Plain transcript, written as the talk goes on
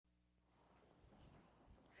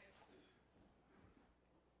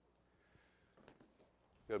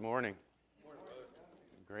Good morning.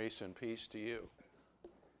 Grace and peace to you.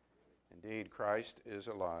 Indeed, Christ is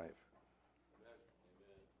alive.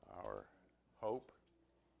 Our hope,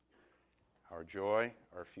 our joy,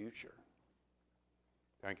 our future.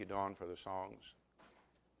 Thank you, Dawn, for the songs.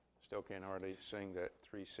 Still can't hardly sing that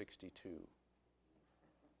 362.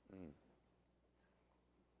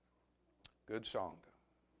 Good song.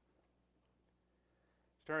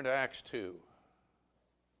 Let's turn to Acts 2.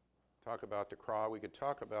 Talk about the cross. We could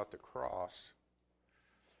talk about the cross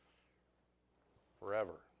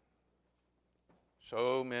forever.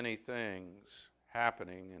 So many things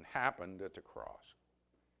happening and happened at the cross.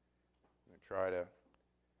 I'm going to try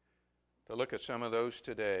to look at some of those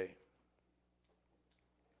today.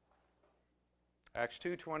 Acts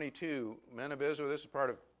 2:22, men of Israel, this is part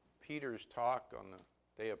of Peter's talk on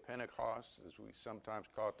the day of Pentecost, as we sometimes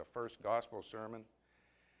call it the first gospel sermon.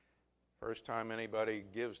 First time anybody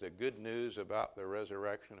gives the good news about the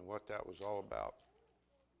resurrection and what that was all about.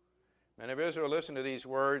 Men of Israel, listen to these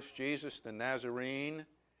words. Jesus the Nazarene,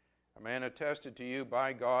 a man attested to you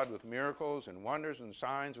by God with miracles and wonders and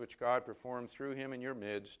signs which God performed through him in your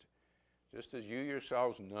midst, just as you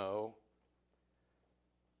yourselves know.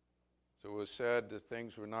 So it was said that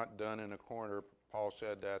things were not done in a corner. Paul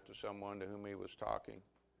said that to someone to whom he was talking.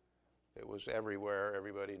 It was everywhere.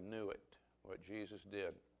 Everybody knew it, what Jesus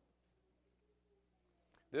did.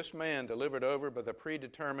 This man delivered over by the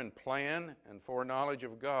predetermined plan and foreknowledge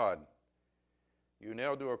of God, you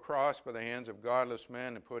nailed to a cross by the hands of godless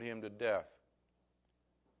men and put him to death.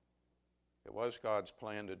 It was God's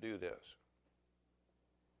plan to do this.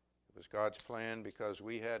 It was God's plan because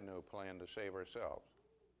we had no plan to save ourselves.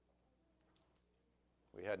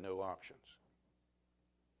 We had no options.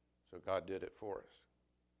 So God did it for us.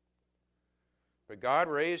 But God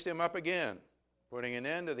raised him up again, putting an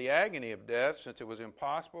end to the agony of death, since it was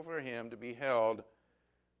impossible for him to be held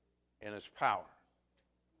in his power.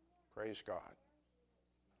 Praise God.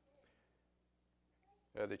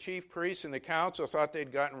 The chief priests and the council thought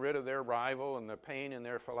they'd gotten rid of their rival and the pain in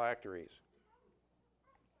their phylacteries.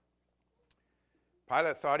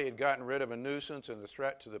 Pilate thought he had gotten rid of a nuisance and the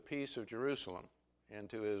threat to the peace of Jerusalem and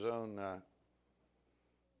to his own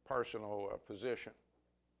personal position.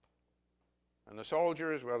 And the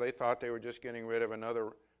soldiers, well, they thought they were just getting rid of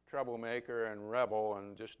another troublemaker and rebel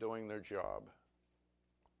and just doing their job.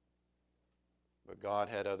 But God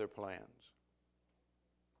had other plans,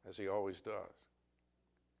 as he always does.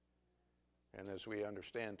 And as we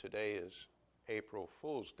understand, today is April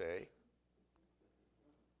Fool's Day.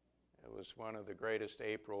 It was one of the greatest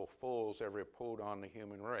April Fools ever pulled on the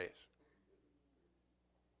human race.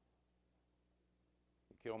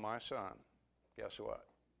 You kill my son, guess what?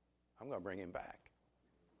 I'm going to bring him back.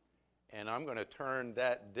 And I'm going to turn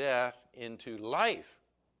that death into life.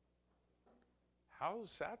 How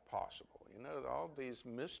is that possible? You know, all these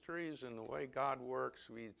mysteries and the way God works,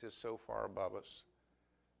 he's just so far above us.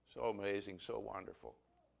 So amazing, so wonderful.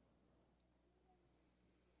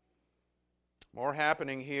 More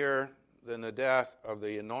happening here than the death of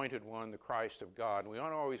the anointed one, the Christ of God. We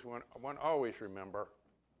want to always remember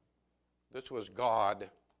this was God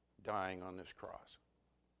dying on this cross.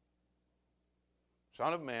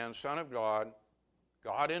 Son of man, Son of God,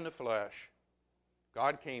 God in the flesh.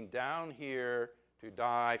 God came down here to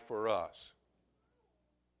die for us.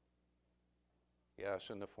 Yes,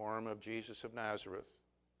 in the form of Jesus of Nazareth,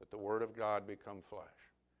 but the Word of God become flesh.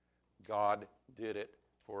 God did it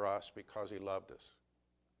for us because he loved us.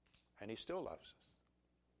 And he still loves us.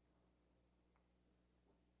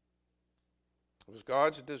 It was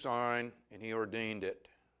God's design, and he ordained it.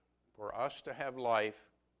 For us to have life,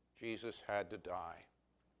 Jesus had to die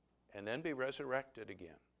and then be resurrected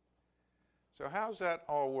again. So how's that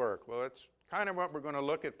all work? Well, it's kind of what we're going to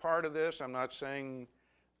look at part of this. I'm not saying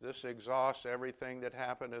this exhausts everything that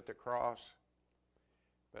happened at the cross,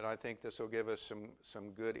 but I think this will give us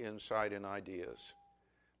some good insight and ideas.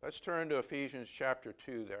 Let's turn to Ephesians chapter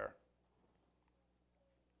 2 there.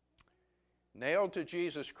 Nailed to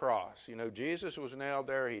Jesus' cross. You know, Jesus was nailed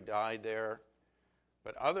there, he died there.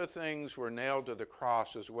 But other things were nailed to the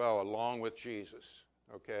cross as well, along with Jesus,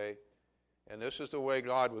 okay? And this is the way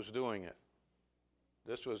God was doing it.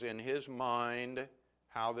 This was in his mind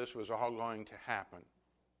how this was all going to happen.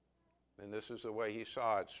 And this is the way he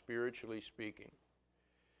saw it, spiritually speaking.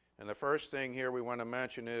 And the first thing here we want to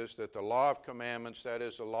mention is that the law of commandments, that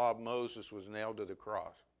is the law of Moses, was nailed to the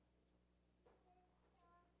cross.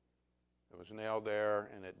 It was nailed there,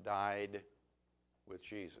 and it died with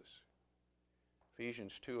Jesus.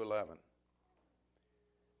 Ephesians 2:11.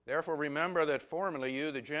 Therefore remember that formerly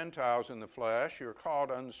you, the Gentiles in the flesh, you were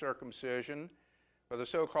called uncircumcision For the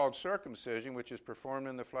so-called circumcision, which is performed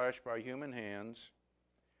in the flesh by human hands,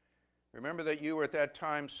 remember that you were at that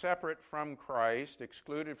time separate from Christ,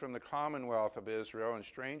 excluded from the commonwealth of Israel, and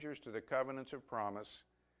strangers to the covenants of promise,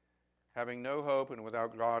 having no hope and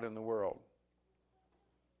without God in the world.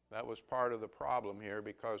 That was part of the problem here,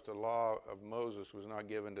 because the law of Moses was not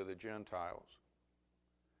given to the Gentiles.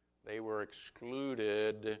 They were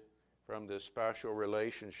excluded from this special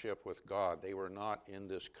relationship with God. They were not in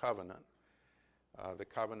this covenant. The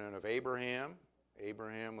covenant of Abraham.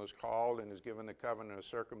 Abraham was called and is given the covenant of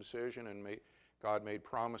circumcision, and God made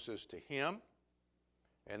promises to him.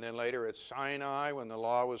 And then later at Sinai, when the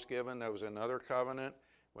law was given, there was another covenant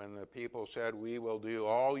when the people said, "We will do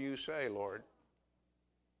all you say, Lord."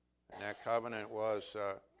 And that covenant was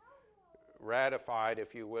ratified,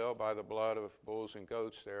 if you will, by the blood of bulls and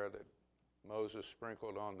goats there that Moses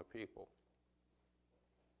sprinkled on the people.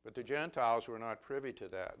 But the Gentiles were not privy to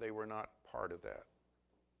that. They were not part of that.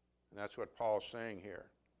 And that's what Paul's saying here.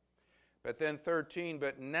 But then 13,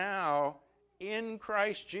 but now in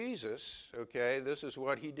Christ Jesus, okay, this is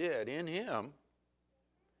what he did. In him,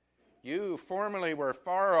 you who formerly were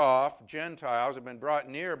far off, Gentiles, have been brought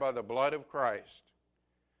near by the blood of Christ.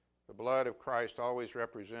 The blood of Christ always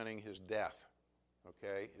representing his death,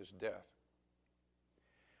 okay, his death.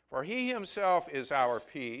 For he himself is our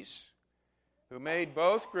peace, who made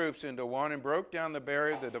both groups into one and broke down the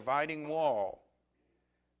barrier of the dividing wall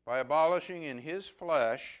by abolishing in his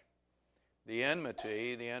flesh the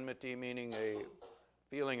enmity meaning a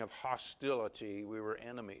feeling of hostility. We were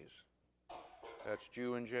enemies. That's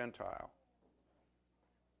Jew and Gentile.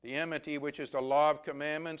 The enmity, which is the law of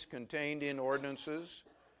commandments contained in ordinances,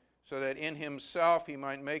 so that in himself he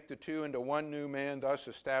might make the two into one new man, thus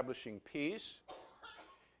establishing peace,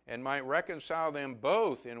 and might reconcile them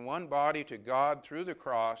both in one body to God through the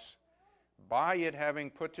cross, by it having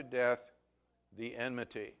put to death the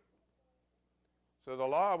enmity. So the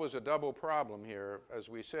law was a double problem here. As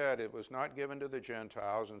we said, it was not given to the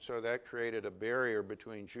Gentiles, and so that created a barrier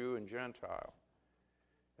between Jew and Gentile.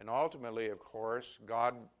 And ultimately, of course,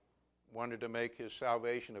 God wanted to make his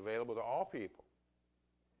salvation available to all people.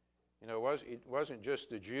 You know, it wasn't just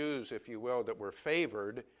the Jews, if you will, that were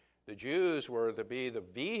favored. The Jews were to be the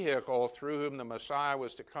vehicle through whom the Messiah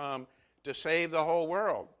was to come to save the whole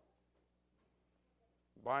world.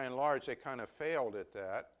 By and large, they kind of failed at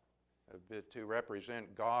that, a bit to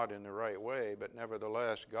represent God in the right way, but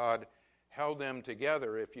nevertheless, God held them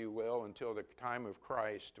together, if you will, until the time of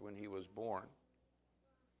Christ when he was born.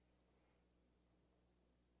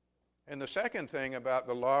 And the second thing about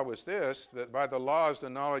the law was this, that by the law is the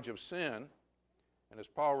knowledge of sin. And as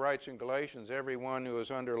Paul writes in Galatians, everyone who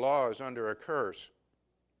is under law is under a curse.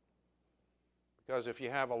 Because if you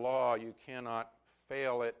have a law, you cannot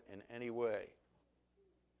fail it in any way.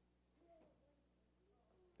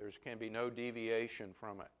 There can be no deviation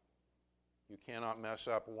from it. You cannot mess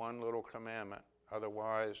up one little commandment.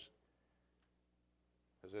 Otherwise,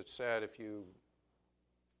 as it said, if you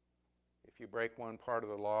break one part of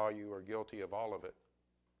the law, you are guilty of all of it,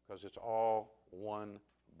 because it's all one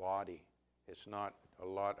body. It's not a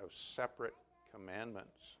lot of separate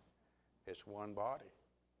commandments. It's one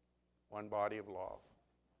body of law.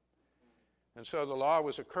 And so the law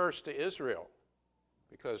was a curse to Israel,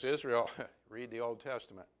 because Israel, read the Old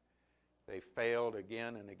Testament, they failed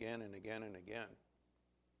again and again and again and again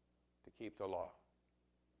to keep the law.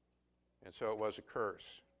 And so it was a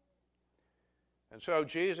curse. And so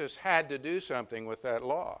Jesus had to do something with that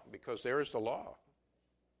law, because there is the law.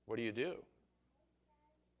 What do you do?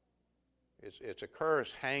 It's a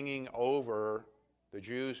curse hanging over the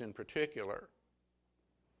Jews in particular.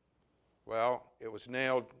 Well, it was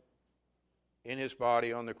nailed in his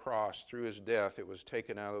body on the cross. Through his death, it was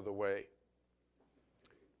taken out of the way.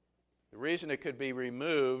 The reason it could be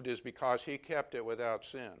removed is because he kept it without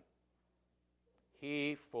sin.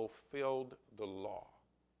 He fulfilled the law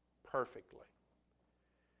perfectly.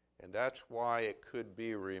 And that's why it could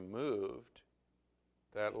be removed,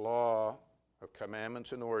 that law of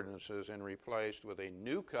commandments and ordinances, and replaced with a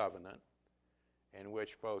new covenant in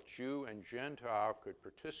which both Jew and Gentile could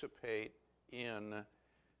participate in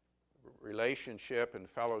relationship and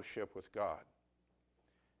fellowship with God.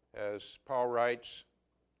 As Paul writes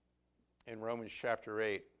in Romans chapter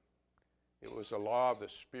 8, it was the law of the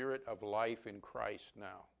Spirit of life in Christ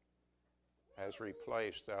now has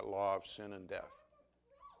replaced that law of sin and death.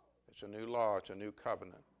 It's a new law, it's a new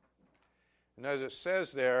covenant. And as it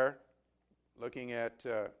says there, looking at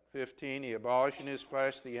 15, he abolished in his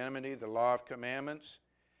flesh the enmity, the law of commandments,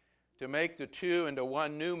 to make the two into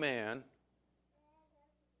one new man,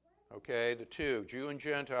 Okay, the two, Jew and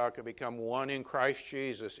Gentile, could become one in Christ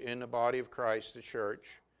Jesus in the body of Christ, the church,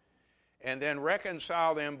 and then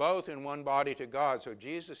reconcile them both in one body to God. So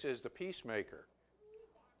Jesus is the peacemaker,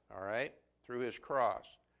 all right, through his cross,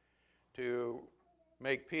 to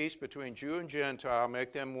make peace between Jew and Gentile,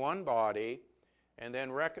 make them one body, and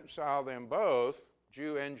then reconcile them both,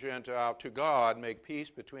 Jew and Gentile, to God, make peace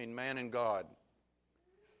between man and God.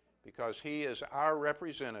 Because he is our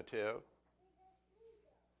representative,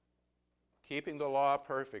 keeping the law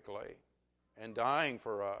perfectly and dying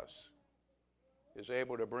for us, is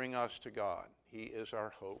able to bring us to God. He is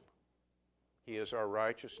our hope. He is our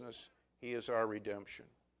righteousness. He is our redemption.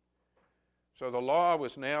 So the law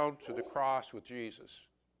was nailed to the cross with Jesus.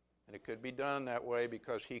 And it could be done that way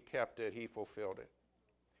because he kept it, he fulfilled it.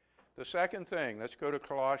 The second thing, let's go to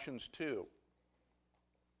Colossians 2.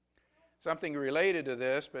 Something related to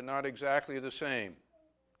this, but not exactly the same.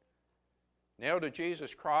 Nailed to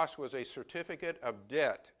Jesus' cross was a certificate of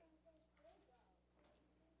debt.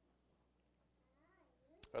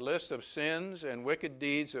 A list of sins and wicked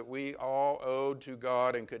deeds that we all owed to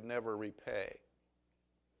God and could never repay.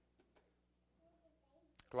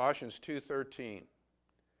 Colossians 2:13.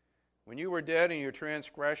 When you were dead in your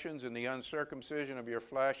transgressions and the uncircumcision of your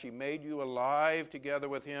flesh, he made you alive together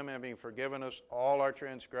with him, having forgiven us all our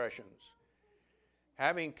transgressions.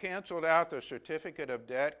 Having canceled out the certificate of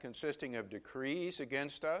debt consisting of decrees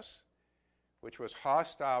against us, which was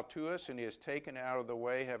hostile to us, and he has taken out of the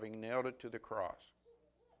way, having nailed it to the cross.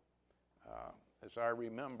 As I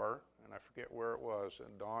remember, and I forget where it was,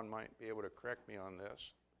 and Dawn might be able to correct me on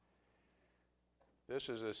this, this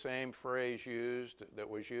is the same phrase that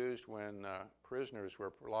was used when prisoners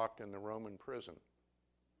were locked in the Roman prison.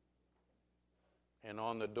 And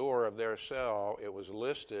on the door of their cell, it was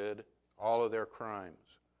listed all of their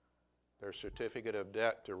crimes, their certificate of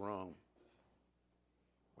debt to Rome.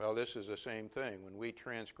 Well, this is the same thing. When we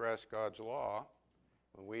transgress God's law,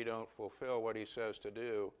 when we don't fulfill what he says to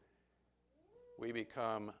do,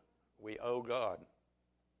 we owe God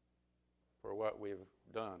for what we've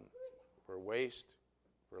done, for waste,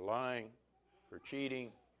 for lying, for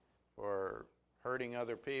cheating, for hurting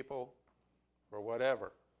other people, for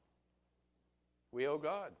whatever. We owe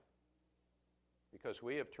God because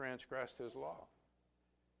we have transgressed his law.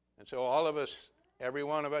 And so all of us, every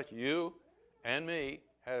one of us, you and me,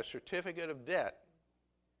 had a certificate of debt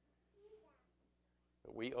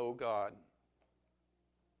that we owe God.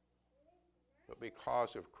 But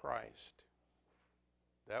because of Christ,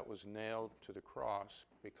 that was nailed to the cross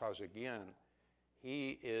because, again,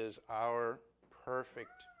 he is our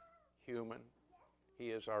perfect human.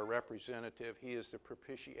 He is our representative. He is the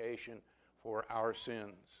propitiation for our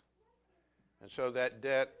sins. And so that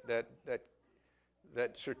debt,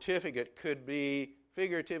 that certificate could be,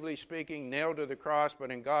 figuratively speaking, nailed to the cross, but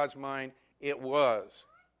in God's mind, it was.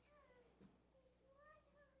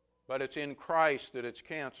 But it's in Christ that it's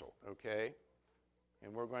canceled, okay?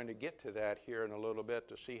 And we're going to get to that here in a little bit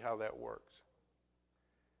to see how that works.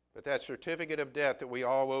 But that certificate of debt that we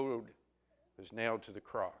all owed was nailed to the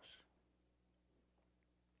cross.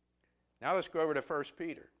 Now let's go over to 1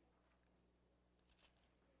 Peter.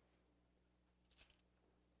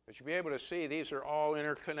 But you'll be able to see these are all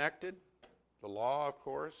interconnected. The law, of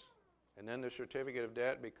course, and then the certificate of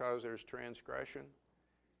debt because there's transgression.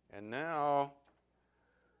 And now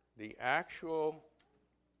the actual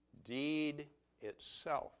deed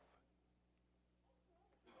itself.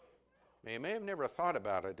 Now, you may have never thought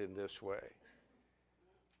about it in this way,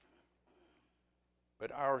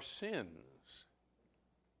 but our sins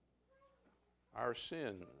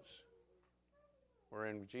were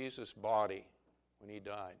in Jesus' body when he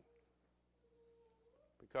died.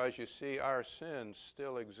 Because you see, our sins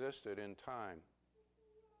still existed in time,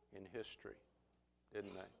 in history,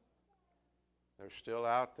 didn't they? They're still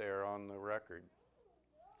out there on the record.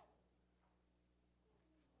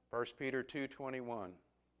 1 Peter 2:21.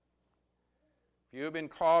 If you have been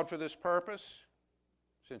called for this purpose,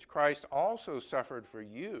 since Christ also suffered for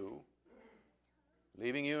you,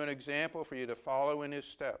 leaving you an example for you to follow in his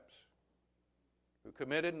steps, who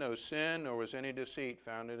committed no sin, nor was any deceit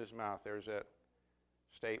found in his mouth. There's that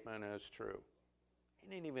statement, and it's true. He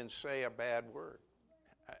didn't even say a bad word,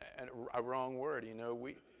 a wrong word.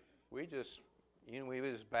 We just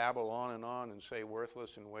babble on and say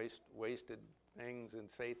worthless and wasted things and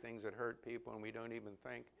say things that hurt people, and we don't even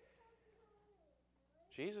think.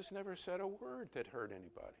 Jesus never said a word that hurt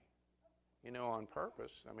anybody, on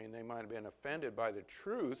purpose. I mean, they might have been offended by the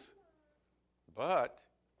truth, but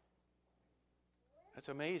that's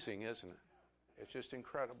amazing, isn't it? It's just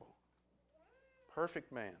incredible.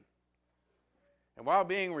 Perfect man. And while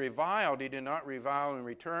being reviled, he did not revile in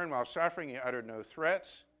return. While suffering, he uttered no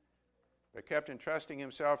threats, but kept entrusting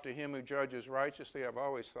himself to him who judges righteously. I've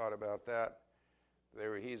always thought about that.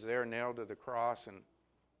 He's there nailed to the cross, and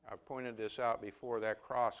I've pointed this out before. That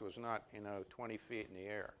cross was not, 20 feet in the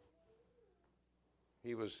air.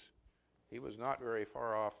 He was not very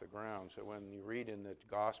far off the ground. So when you read in the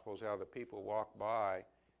Gospels how the people walked by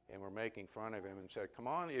and were making fun of him and said, "Come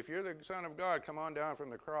on, if you're the Son of God, come on down from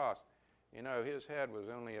the cross." His head was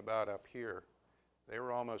only about up here. They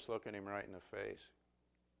were almost looking him right in the face.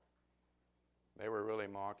 They were really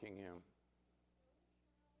mocking him.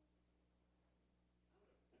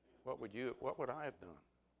 What would I have done?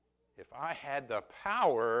 If I had the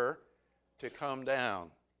power to come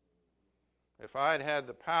down, if I had had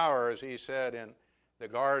the power, as he said in the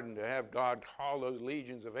garden, to have God call those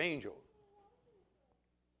legions of angels.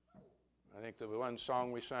 I think the one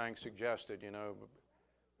song we sang suggested,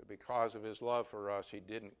 that because of his love for us, he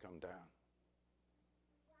didn't come down.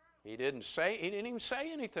 He didn't even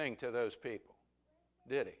say anything to those people,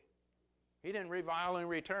 did he? He didn't revile in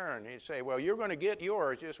return. He'd say, "Well, you're going to get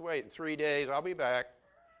yours. Just wait. In 3 days, I'll be back."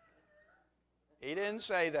 He didn't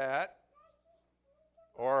say that.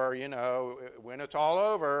 Or, "When it's all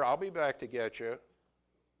over, I'll be back to get you."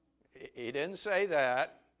 He didn't say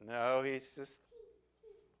that. No, he's just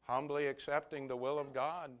humbly accepting the will of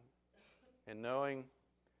God and knowing,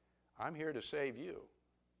 I'm here to save you.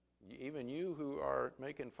 Even you who are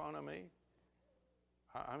making fun of me,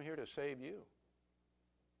 I'm here to save you.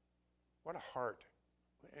 What a heart.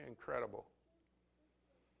 Incredible.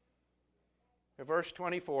 In verse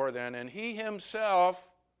 24 then, and he himself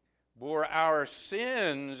bore our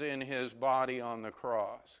sins in his body on the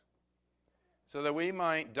cross, so that we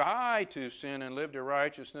might die to sin and live to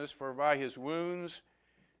righteousness, for by his wounds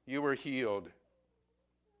you were healed.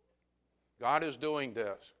 God is doing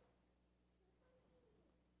this.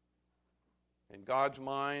 In God's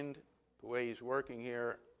mind, the way he's working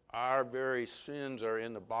here, our very sins are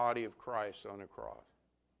in the body of Christ on the cross,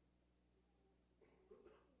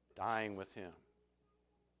 dying with him.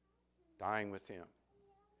 Dying with him.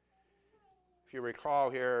 If you recall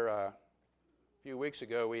here, a few weeks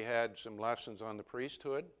ago we had some lessons on the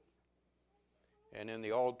priesthood. And in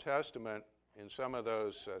the Old Testament, in some of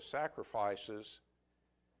those sacrifices,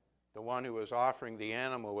 the one who was offering the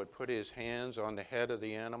animal would put his hands on the head of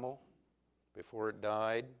the animal before it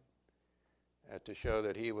died, to show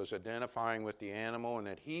that he was identifying with the animal and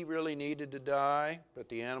that he really needed to die, but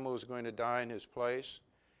the animal was going to die in his place.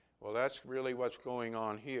 Well, that's really what's going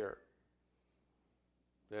on here.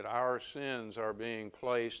 That our sins are being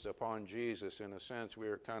placed upon Jesus. In a sense, we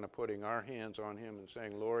are kind of putting our hands on him and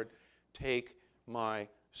saying, "Lord, take my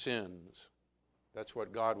sins." That's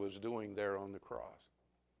what God was doing there on the cross.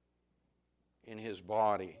 In his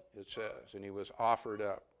body, it says, and he was offered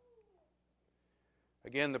up.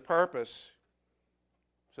 Again, the purpose,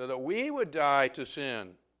 so that we would die to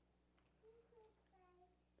sin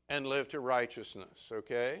and live to righteousness,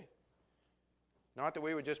 okay? Not that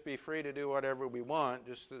we would just be free to do whatever we want,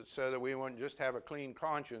 just so that we wouldn't just have a clean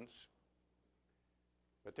conscience.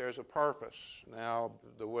 But there's a purpose. Now,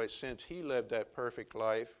 since he lived that perfect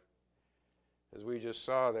life, as we just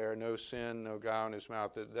saw there, no sin, no guile in his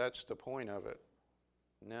mouth, that's the point of it.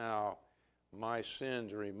 Now, my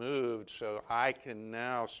sins are removed, so I can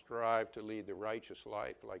now strive to lead the righteous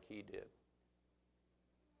life like he did.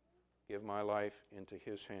 Give my life into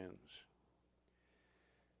his hands.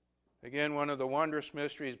 Again, one of the wondrous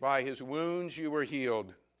mysteries, by his wounds you were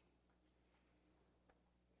healed.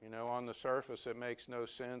 On the surface it makes no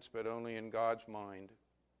sense, but only in God's mind.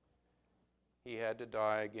 He had to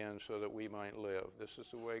die again so that we might live. This is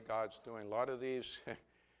the way God's doing. A lot of these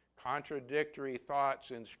contradictory thoughts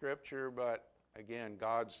in Scripture, but again,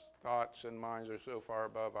 God's thoughts and minds are so far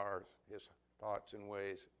above ours, his thoughts and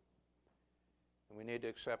ways. And we need to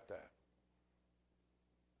accept that.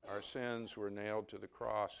 Our sins were nailed to the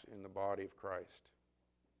cross in the body of Christ.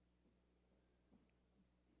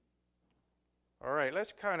 All right,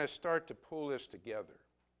 let's kind of start to pull this together.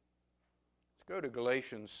 Let's go to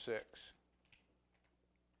Galatians 6.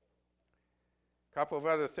 A couple of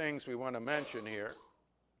other things we want to mention here.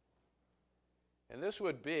 And this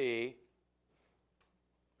would be,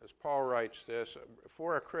 as Paul writes this,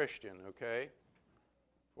 for a Christian, okay?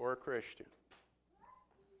 For a Christian.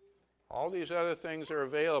 All these other things are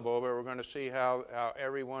available, but we're going to see how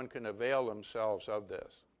everyone can avail themselves of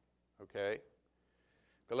this. Okay?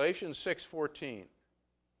 Galatians 6:14.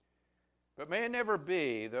 But may it never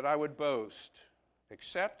be that I would boast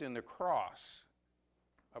except in the cross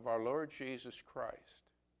of our Lord Jesus Christ,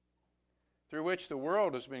 through which the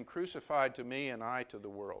world has been crucified to me and I to the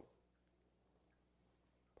world.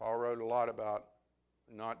 Paul wrote a lot about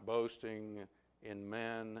not boasting in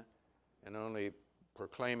men and only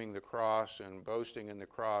proclaiming the cross and boasting in the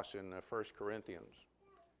cross in 1 Corinthians.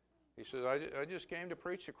 He says, I just came to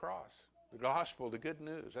preach the cross, the gospel, the good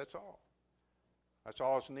news. That's all. That's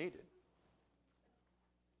all that's needed.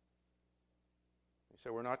 He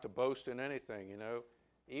said we're not to boast in anything,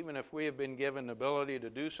 Even if we have been given the ability to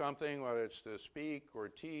do something, whether it's to speak or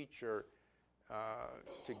teach or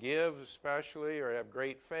to give especially, or have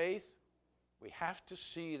great faith, we have to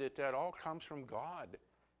see that all comes from God.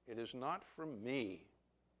 It is not from me.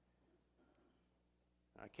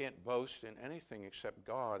 I can't boast in anything except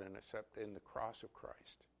God and except in the cross of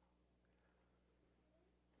Christ.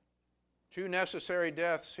 2 necessary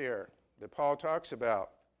deaths here that Paul talks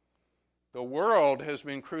about. The world has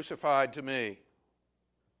been crucified to me.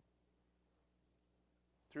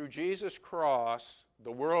 Through Jesus' cross,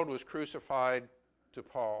 the world was crucified to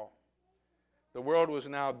Paul. The world was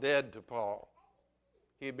now dead to Paul.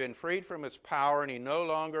 He had been freed from its power, and he no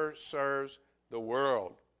longer serves the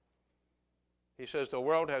world. He says, the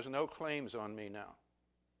world has no claims on me now.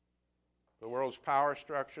 The world's power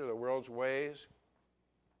structure, the world's ways.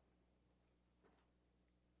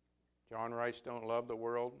 John writes, don't love the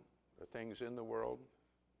world, the things in the world.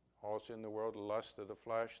 All that's in the world, the lust of the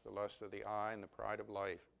flesh, the lust of the eye, and the pride of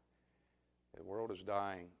life. The world is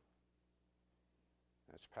dying.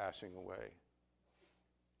 It's passing away.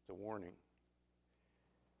 It's a warning.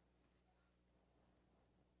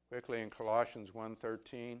 Quickly in Colossians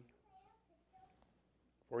 1:13.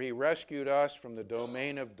 For he rescued us from the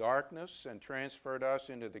domain of darkness and transferred us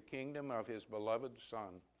into the kingdom of his beloved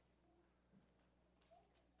Son.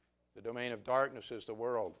 The domain of darkness is the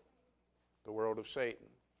world of Satan,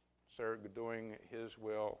 doing his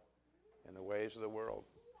will in the ways of the world.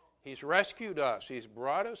 He's rescued us. He's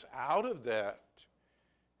brought us out of that.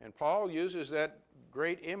 And Paul uses that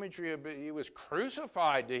great imagery of he was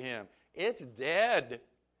crucified to him. It's dead.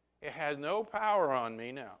 It has no power on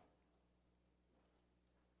me now.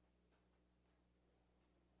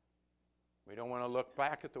 We don't want to look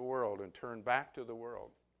back at the world and turn back to the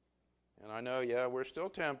world. And I know, we're still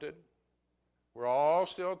tempted. We're all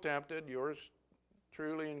still tempted, yours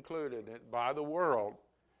truly included, by the world.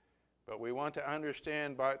 But we want to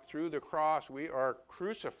understand through the cross we are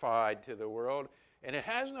crucified to the world, and it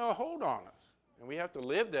has no hold on us. And we have to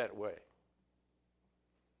live that way.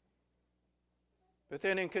 But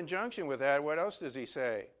then in conjunction with that, what else does he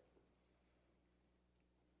say?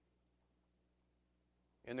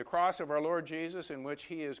 In the cross of our Lord Jesus, in which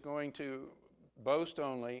he is going to boast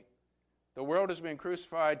only, the world has been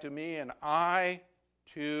crucified to me, and I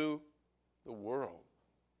to the world.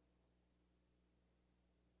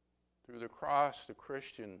 Through the cross, the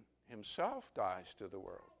Christian himself dies to the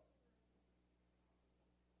world.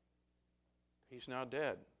 He's now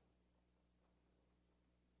dead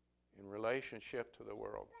in relationship to the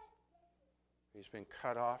world. He's been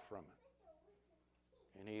cut off from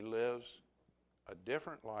it. And he lives a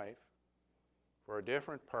different life for a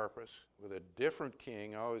different purpose with a different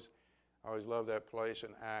king. I always love that place in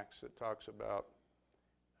Acts that talks about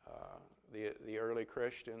the early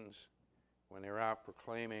Christians when they were out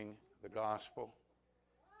proclaiming the gospel,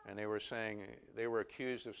 and they were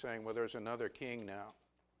accused of saying, well, there's another king now.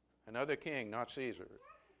 Another king, not Caesar.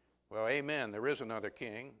 Well, amen, there is another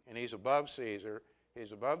king, and he's above Caesar,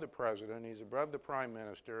 he's above the president, he's above the prime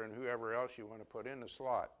minister, and whoever else you want to put in the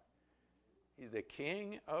slot. He's the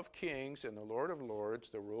King of kings and the Lord of lords,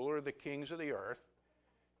 the ruler of the kings of the earth,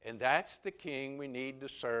 and that's the king we need to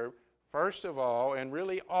serve first of all, and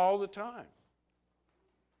really all the time.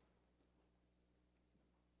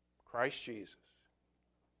 Christ Jesus.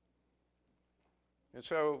 And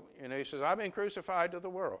so, he says, I've been crucified to the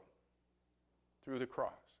world through the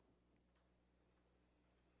cross.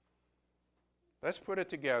 Let's put it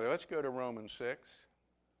together. Let's go to Romans 6.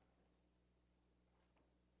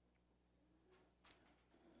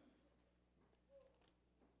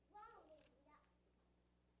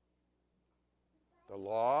 The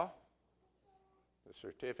law, the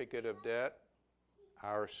certificate of debt,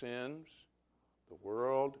 our sins, the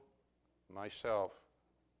world, myself,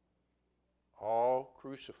 all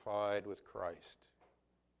crucified with Christ.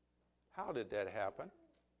 How did that happen?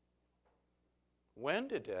 When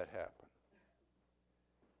did that happen?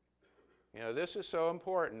 This is so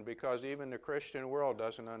important because even the Christian world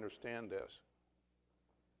doesn't understand this.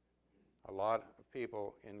 A lot of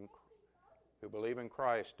people who believe in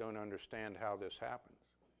Christ don't understand how this happens.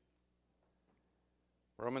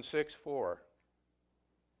 Romans 6:4.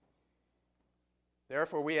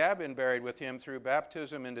 Therefore we have been buried with him through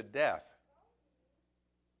baptism into death.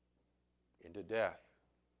 Into death.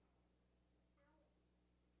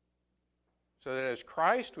 So that as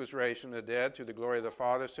Christ was raised from the dead through the glory of the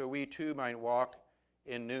Father, so we too might walk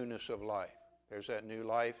in newness of life. There's that new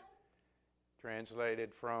life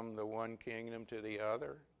translated from the one kingdom to the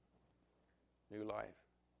other. New life.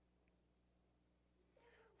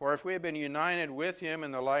 For if we have been united with him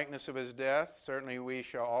in the likeness of his death, certainly we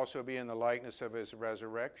shall also be in the likeness of his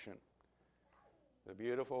resurrection. The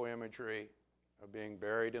beautiful imagery of being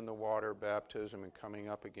buried in the water, baptism, and coming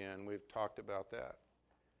up again. We've talked about that.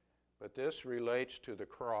 But this relates to the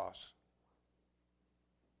cross.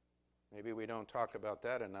 Maybe we don't talk about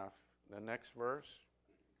that enough. The next verse.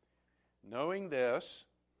 Knowing this,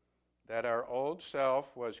 that our old self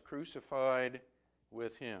was crucified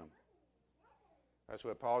with him. That's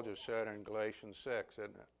what Paul just said in Galatians 6,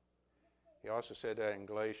 isn't it? He also said that in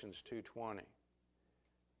Galatians 2:20.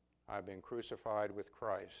 I've been crucified with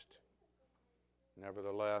Christ.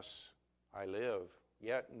 Nevertheless, I live.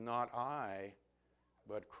 Yet not I,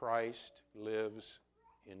 but Christ lives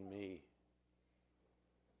in me.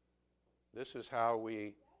 This is how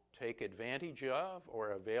we take advantage of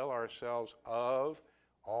or avail ourselves of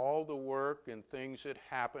all the work and things that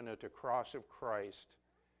happen at the cross of Christ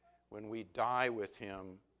when we die with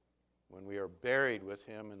him, when we are buried with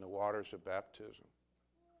him in the waters of baptism.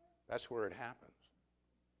 That's where it happens.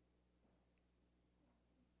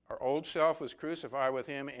 Our old self was crucified with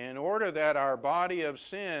him in order that our body of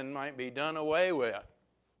sin might be done away with.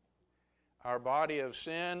 Our body of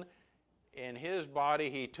sin, in his body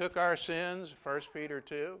he took our sins, 1 Peter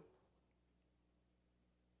 2.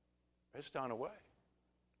 It's done away,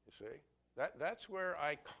 you see. That's where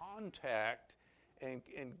I contact and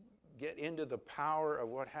get into the power of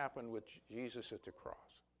what happened with Jesus at the cross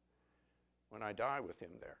when I die with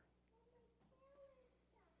him there.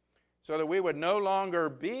 So that we would no longer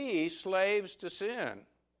be slaves to sin.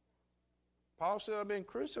 Paul said, I've been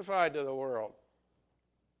crucified to the world.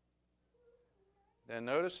 Then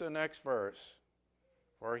notice the next verse.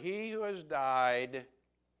 For he who has died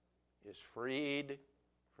is freed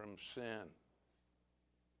from sin.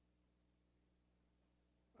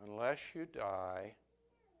 Unless you die,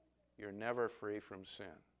 you're never free from sin.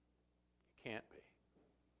 You can't be.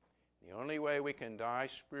 The only way we can die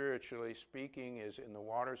spiritually speaking is in the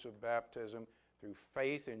waters of baptism through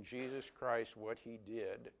faith in Jesus Christ, what he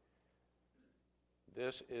did.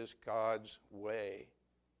 This is God's way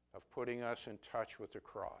of putting us in touch with the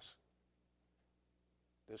cross.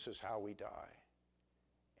 This is how we die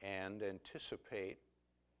and anticipate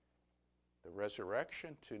the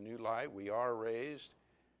resurrection to new life. We are raised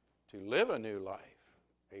to live a new life,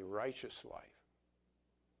 a righteous life.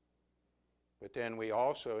 But then we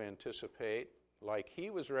also anticipate, like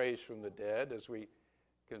he was raised from the dead, as we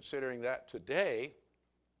considering that today,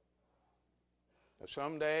 that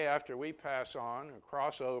someday after we pass on or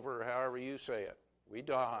cross over, or however you say it, we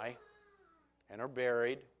die and are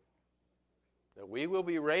buried, that we will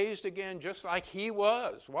be raised again just like he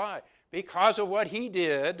was. Why? Because of what he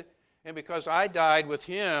did, and because I died with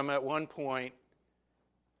him at one point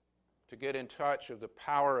to get in touch of the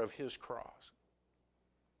power of his cross,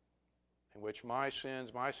 in which my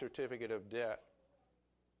sins, my certificate of debt,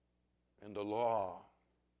 and the law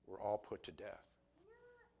were all put to death.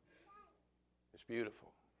 It's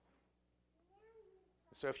beautiful.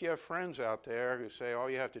 So if you have friends out there who say all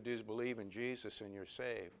you have to do is believe in Jesus and you're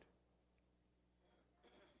saved,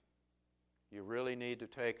 you really need to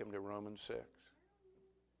take them to Romans 6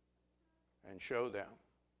 and show them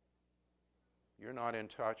you're not in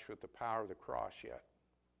touch with the power of the cross yet.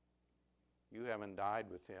 You haven't died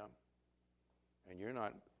with him. And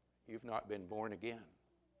you've not been born again.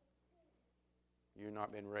 You've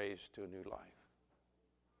not been raised to a new life.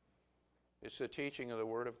 It's the teaching of the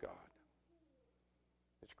Word of God.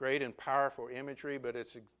 It's great and powerful imagery, but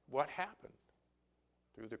it's what happened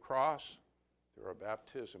through the cross, through our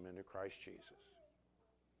baptism into Christ Jesus.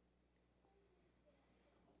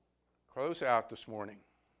 Close out this morning.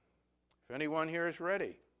 If anyone here is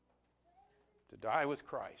ready to die with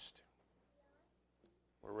Christ,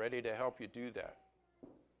 we're ready to help you do that,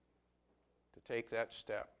 to take that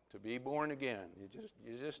step, to be born again. You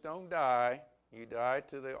just don't die. You die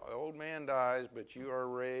to the old man dies, but you are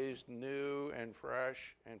raised new and fresh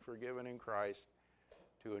and forgiven in Christ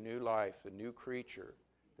to a new life, the new creature,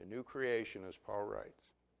 the new creation, as Paul writes.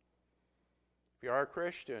 If you are a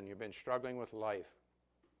Christian, you've been struggling with life,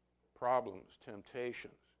 problems,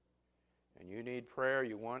 temptations, and you need prayer,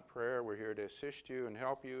 you want prayer, we're here to assist you and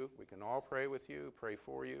help you. We can all pray with you, pray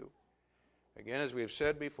for you. Again, as we've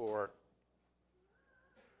said before,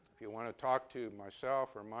 if you want to talk to myself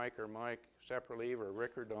or Mike separately, or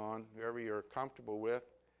Rick or Don, whoever you're comfortable with,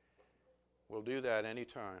 we'll do that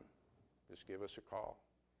anytime. Just give us a call.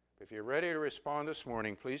 If you're ready to respond this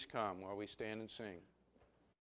morning, please come while we stand and sing.